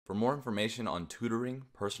For more information on tutoring,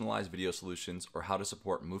 personalized video solutions, or how to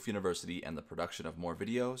support Moof University and the production of more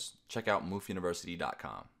videos, check out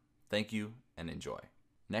moofuniversity.com. Thank you and enjoy.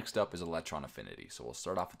 Next up is electron affinity, so we'll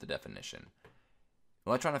start off with the definition.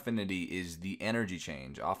 Electron affinity is the energy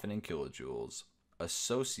change, often in kilojoules,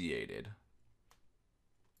 associated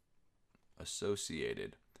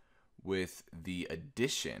with the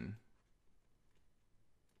addition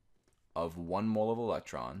of 1 mole of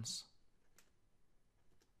electrons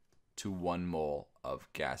to 1 mole of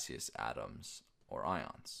gaseous atoms or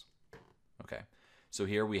ions. Okay, so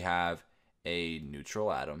here we have a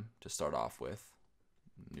neutral atom to start off with.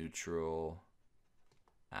 Neutral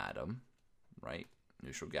atom, right?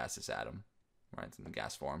 Neutral gaseous atom, right? It's in the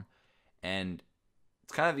gas form. And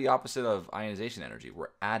it's kind of the opposite of ionization energy. We're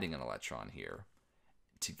adding an electron here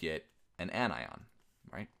to get an anion,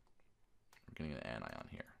 right? We're getting an anion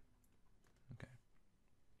here. Okay.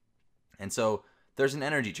 And so there's an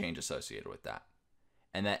energy change associated with that.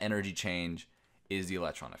 And that energy change is the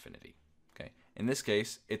electron affinity. Okay. In this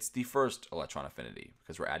case, it's the first electron affinity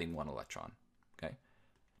because we're adding 1 electron. Okay.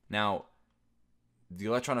 Now, the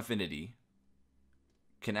electron affinity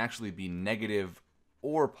can actually be negative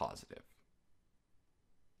or positive,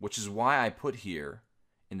 which is why I put here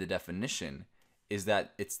in the definition is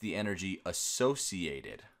that it's the energy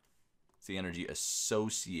associated. It's the energy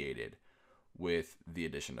associated with the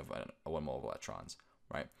addition of 1 mole of electrons,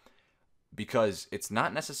 right? Because it's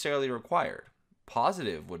not necessarily required.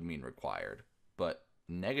 Positive would mean required, but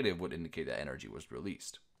negative would indicate that energy was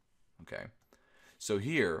released, okay? So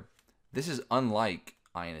here, this is unlike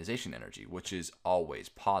ionization energy, which is always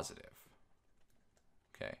positive,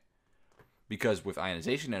 okay? Because with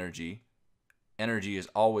ionization energy, energy is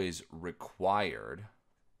always required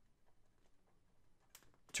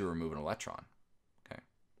to remove an electron, okay?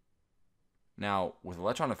 Now, with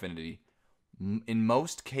electron affinity, in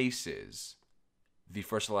most cases, the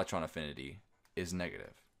first electron affinity is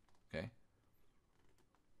negative, okay?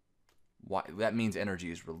 Why? That means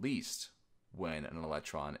energy is released when an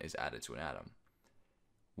electron is added to an atom.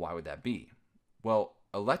 Why would that be? Well,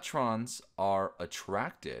 electrons are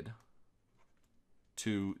attracted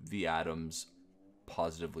to the atom's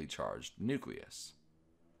positively charged nucleus.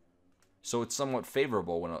 So it's somewhat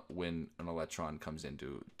favorable when an electron comes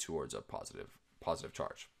towards a positive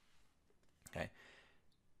charge. Okay.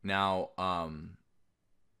 Now,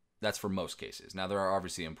 that's for most cases. Now, there are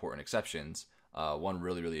obviously important exceptions. One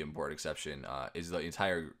really important exception is the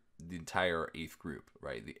entire 8th group,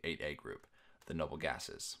 right? The 8A group, the noble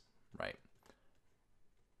gases, right?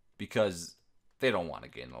 Because they don't want to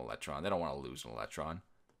gain an electron. They don't want to lose an electron.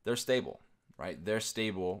 They're stable, right? They're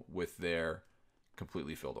stable with their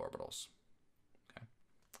completely filled orbitals. Okay.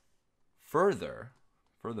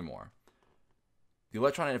 Furthermore, the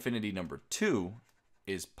electron affinity number 2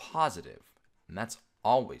 is positive, and that's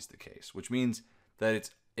always the case, which means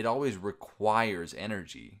that it always requires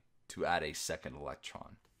energy to add a second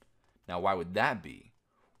electron. Now, why would that be?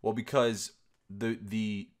 Well, because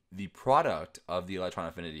the product of the electron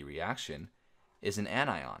affinity reaction is an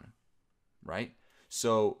anion, right?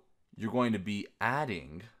 So you're going to be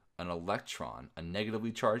adding an electron, a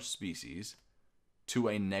negatively charged species, to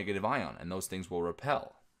a negative ion, and those things will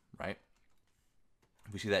repel, right?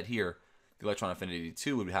 We see that here. The electron affinity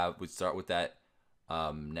 2 would start with that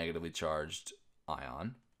negatively charged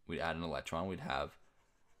ion. We'd add an electron. We'd have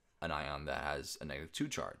an ion that has a -2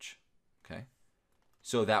 charge. Okay,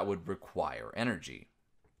 so that would require energy,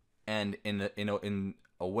 and in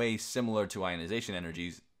a way similar to ionization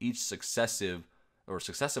energies, each successive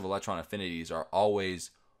electron affinities are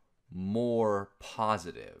always more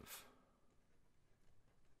positive.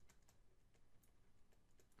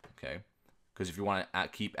 Okay, because if you want to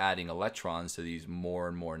keep adding electrons to these more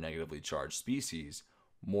and more negatively charged species,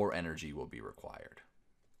 more energy will be required.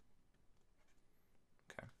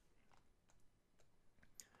 Okay.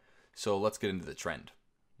 So let's get into the trend.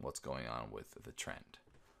 What's going on with the trend?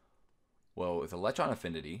 Well, with electron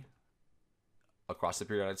affinity across the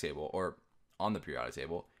periodic table, or on the periodic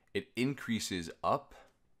table, it increases up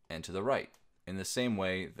and to the right in the same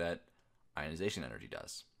way that ionization energy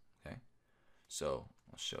does. Okay, so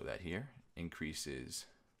I'll show that here. Increases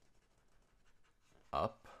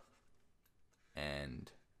up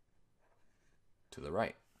and to the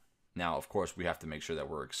right. Now, of course, we have to make sure that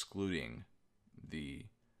we're excluding the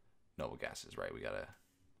noble gases, right? We gotta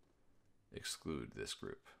exclude this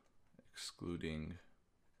group. Excluding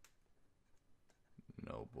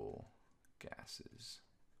noble gases,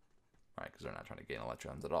 right? Because they're not trying to gain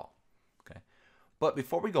electrons at all. Okay, but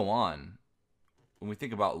before we go on, when we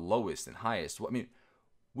think about lowest and highest, I mean,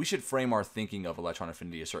 we should frame our thinking of electron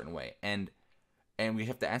affinity a certain way, and And we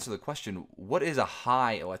have to answer the question, what is a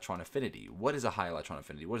high electron affinity? What is a high electron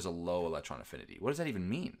affinity? What is a low electron affinity? What does that even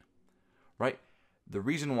mean? Right? The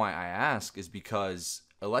reason why I ask is because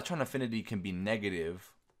electron affinity can be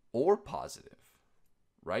negative or positive,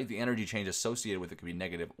 right? The energy change associated with it can be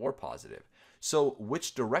negative or positive. So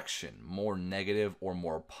which direction, more negative or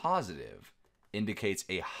more positive, indicates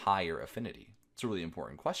a higher affinity? It's a really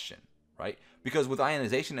important question, right? Because with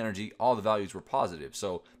ionization energy, all the values were positive.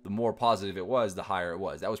 So the more positive it was, the higher it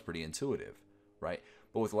was. That was pretty intuitive, right?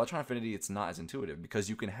 But with electron affinity, it's not as intuitive because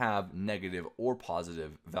you can have negative or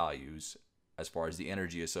positive values as far as the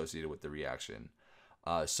energy associated with the reaction.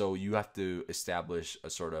 So you have to establish a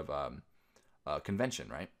sort of convention,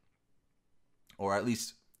 right? Or at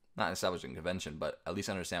least not establishing convention, but at least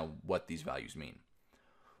understand what these values mean.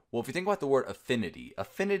 Well, if you think about the word affinity,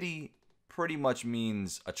 affinity pretty much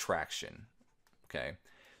means attraction, okay?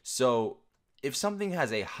 So if something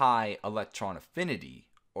has a high electron affinity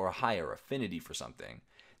or a higher affinity for something,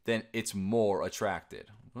 then it's more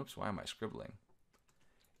attracted. Whoops, why am I scribbling?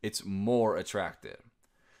 It's more attracted.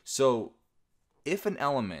 So if an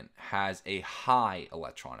element has a high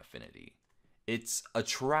electron affinity, it's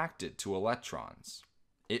attracted to electrons.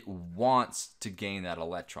 It wants to gain that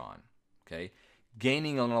electron, okay?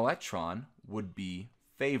 Gaining an electron would be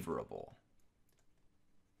favorable,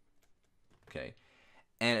 okay?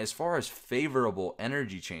 And as far as favorable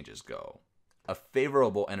energy changes go, a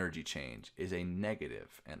favorable energy change is a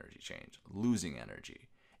negative energy change, losing energy.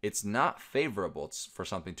 It's not favorable for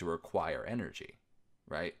something to require energy,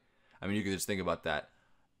 right? I mean, you can just think about that.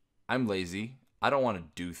 I'm lazy. I don't want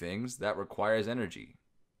to do things that requires energy.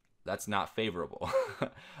 That's not favorable.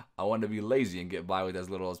 I want to be lazy and get by with as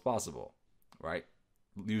little as possible, right?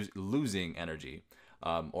 Losing energy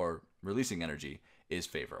or releasing energy is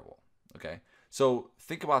favorable, okay? So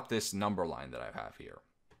think about this number line that I have here.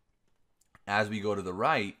 As we go to the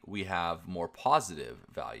right, we have more positive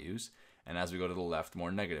values, and as we go to the left,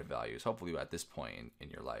 more negative values. Hopefully at this point in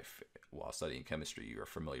your life, while studying chemistry, you are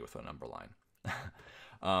familiar with a number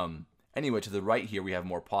line. Anyway, to the right here, we have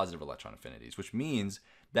more positive electron affinities, which means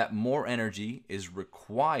that more energy is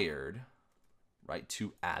required, right,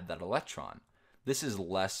 to add that electron. This is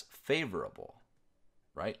less favorable,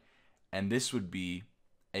 right? And this would be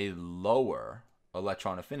a lower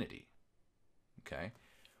electron affinity, okay?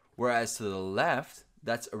 Whereas to the left,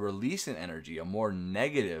 that's a release in energy, a more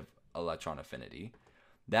negative electron affinity.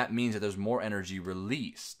 That means that there's more energy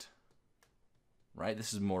released, right?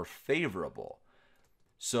 This is more favorable.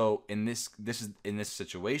 So in this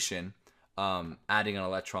situation, adding an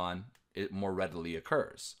electron, it more readily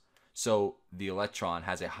occurs. So the electron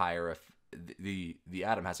has a higher, the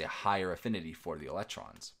atom has a higher affinity for the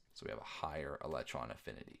electrons. So we have a higher electron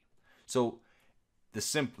affinity. So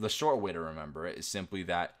the short way to remember it is simply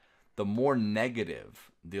that the more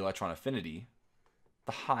negative the electron affinity,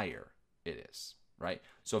 the higher it is, right?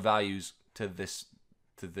 So values to this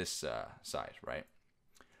side, right?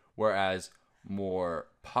 Whereas more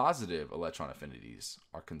positive electron affinities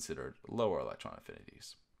are considered lower electron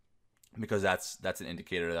affinities, because that's an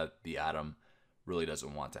indicator that the atom really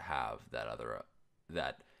doesn't want to have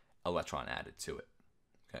that electron added to it.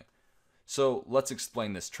 Okay, so let's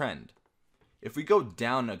explain this trend. If we go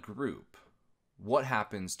down a group, what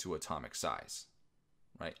happens to atomic size,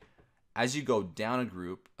 right? As you go down a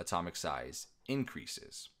group, atomic size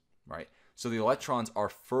increases, right? So the electrons are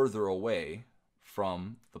further away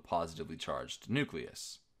from the positively charged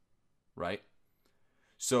nucleus, right?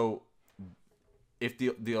 So if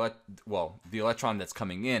the electron that's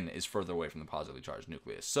coming in is further away from the positively charged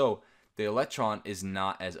nucleus. So the electron is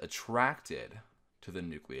not as attracted to the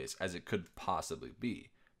nucleus as it could possibly be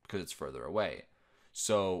because it's further away.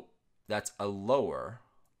 So that's a lower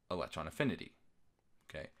electron affinity,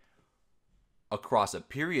 okay? Across a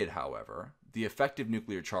period, however, the effective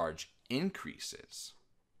nuclear charge increases,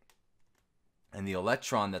 and the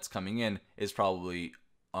electron that's coming in is probably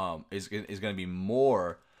is going to be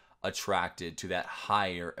more attracted to that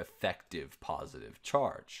higher effective positive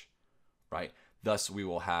charge, right? Thus, we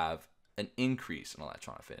will have an increase in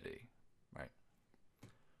electron affinity, right?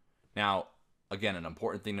 Now, again, an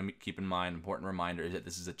important thing to keep in mind, important reminder, is that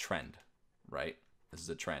this is a trend, right? This is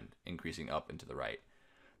a trend, increasing up and to the right.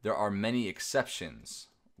 There are many exceptions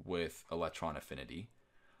with electron affinity,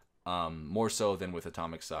 more so than with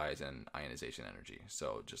atomic size and ionization energy.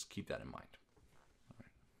 So just keep that in mind. All right.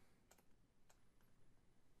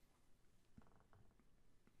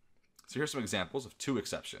 So here's some examples of two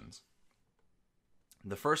exceptions.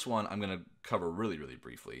 The first one I'm going to cover really, really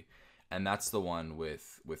briefly, and that's the one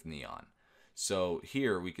with neon. So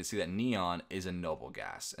here we can see that neon is a noble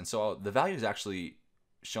gas. And so the value is actually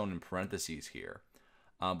shown in parentheses here.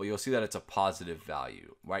 but you'll see that it's a positive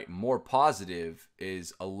value, right? More positive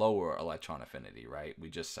is a lower electron affinity, right? We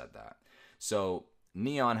just said that. So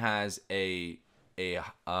neon has a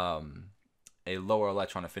lower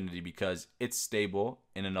electron affinity because it's stable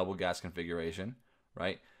in a noble gas configuration,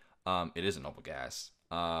 right? It is a noble gas,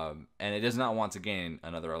 and it does not want to gain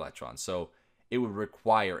another electron. So it would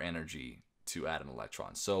require energy to add an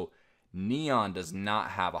electron. So neon does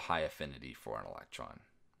not have a high affinity for an electron.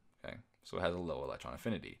 Okay, so it has a low electron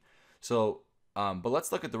affinity. So, but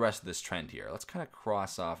let's look at the rest of this trend here. Let's kind of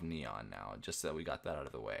cross off neon now, just so that we got that out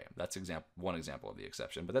of the way. That's one example of the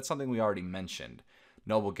exception, but that's something we already mentioned.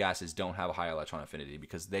 Noble gases don't have a high electron affinity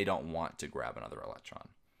because they don't want to grab another electron.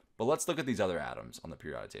 But let's look at these other atoms on the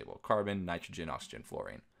periodic table: carbon, nitrogen, oxygen,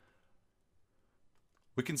 fluorine.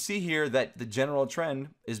 We can see here that the general trend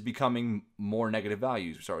is becoming more negative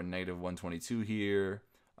values. We start with negative 122 here.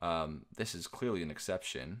 This is clearly an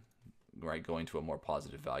exception, right? Going to a more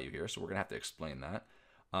positive value here. So we're going to have to explain that.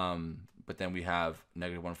 But then we have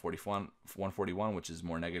negative 141, which is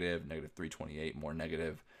more negative, negative 328, more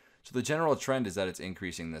negative. So the general trend is that it's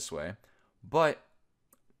increasing this way. But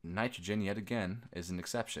nitrogen, yet again, is an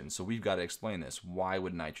exception. So we've got to explain this. Why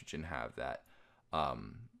would nitrogen have that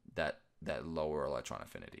lower electron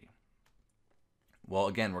affinity? Well,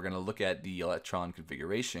 again, we're going to look at the electron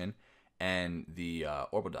configuration and the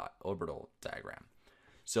orbital diagram.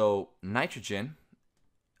 So nitrogen,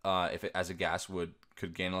 if it as a gas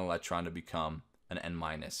could gain an electron to become an N-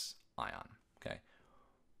 ion. Okay,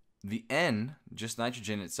 the N, just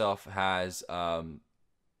nitrogen itself, has an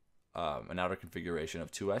outer configuration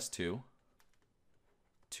of 2s2,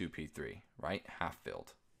 2p3, right? Half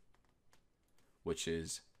filled, which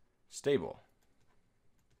is stable.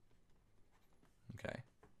 Okay,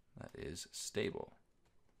 that is stable.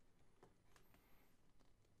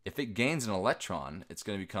 If it gains an electron, it's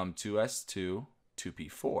going to become 2s2,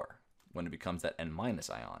 2p4 when it becomes that N-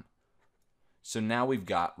 ion. So now we've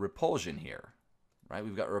got repulsion here, right?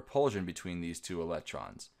 We've got repulsion between these two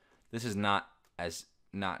electrons. This is not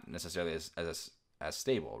necessarily as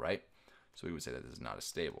stable, right? So we would say that this is not as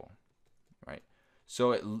stable, right?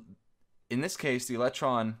 So in this case, the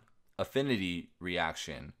electron affinity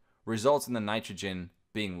reaction results in the nitrogen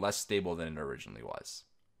being less stable than it originally was,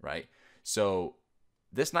 right? So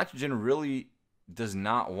this nitrogen really does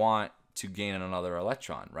not want to gain another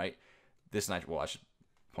electron, right? Well, I should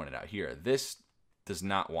point it out here. This does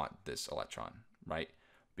not want this electron, right?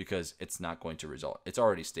 Because it's not going to result. It's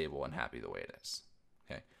already stable and happy the way it is,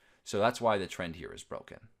 okay? So that's why the trend here is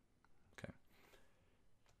broken, okay?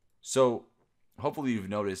 So hopefully you've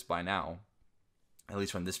noticed by now, at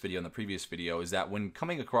least from this video and the previous video, is that when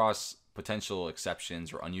coming across potential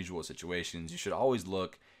exceptions or unusual situations, you should always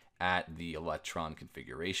look at the electron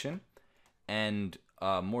configuration, and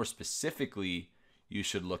more specifically, you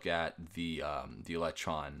should look at the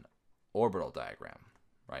electron orbital diagram,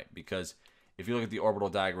 right? Because if you look at the orbital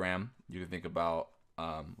diagram, you can think about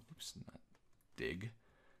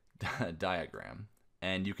diagram,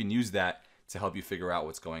 and you can use that to help you figure out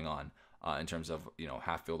what's going on in terms of,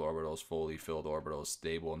 half-filled orbitals, fully filled orbitals,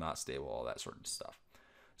 stable, not stable, all that sort of stuff.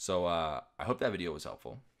 So I hope that video was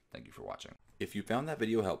helpful. Thank you for watching. If you found that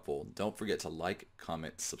video helpful, don't forget to like,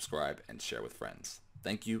 comment, subscribe, and share with friends.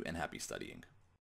 Thank you and happy studying.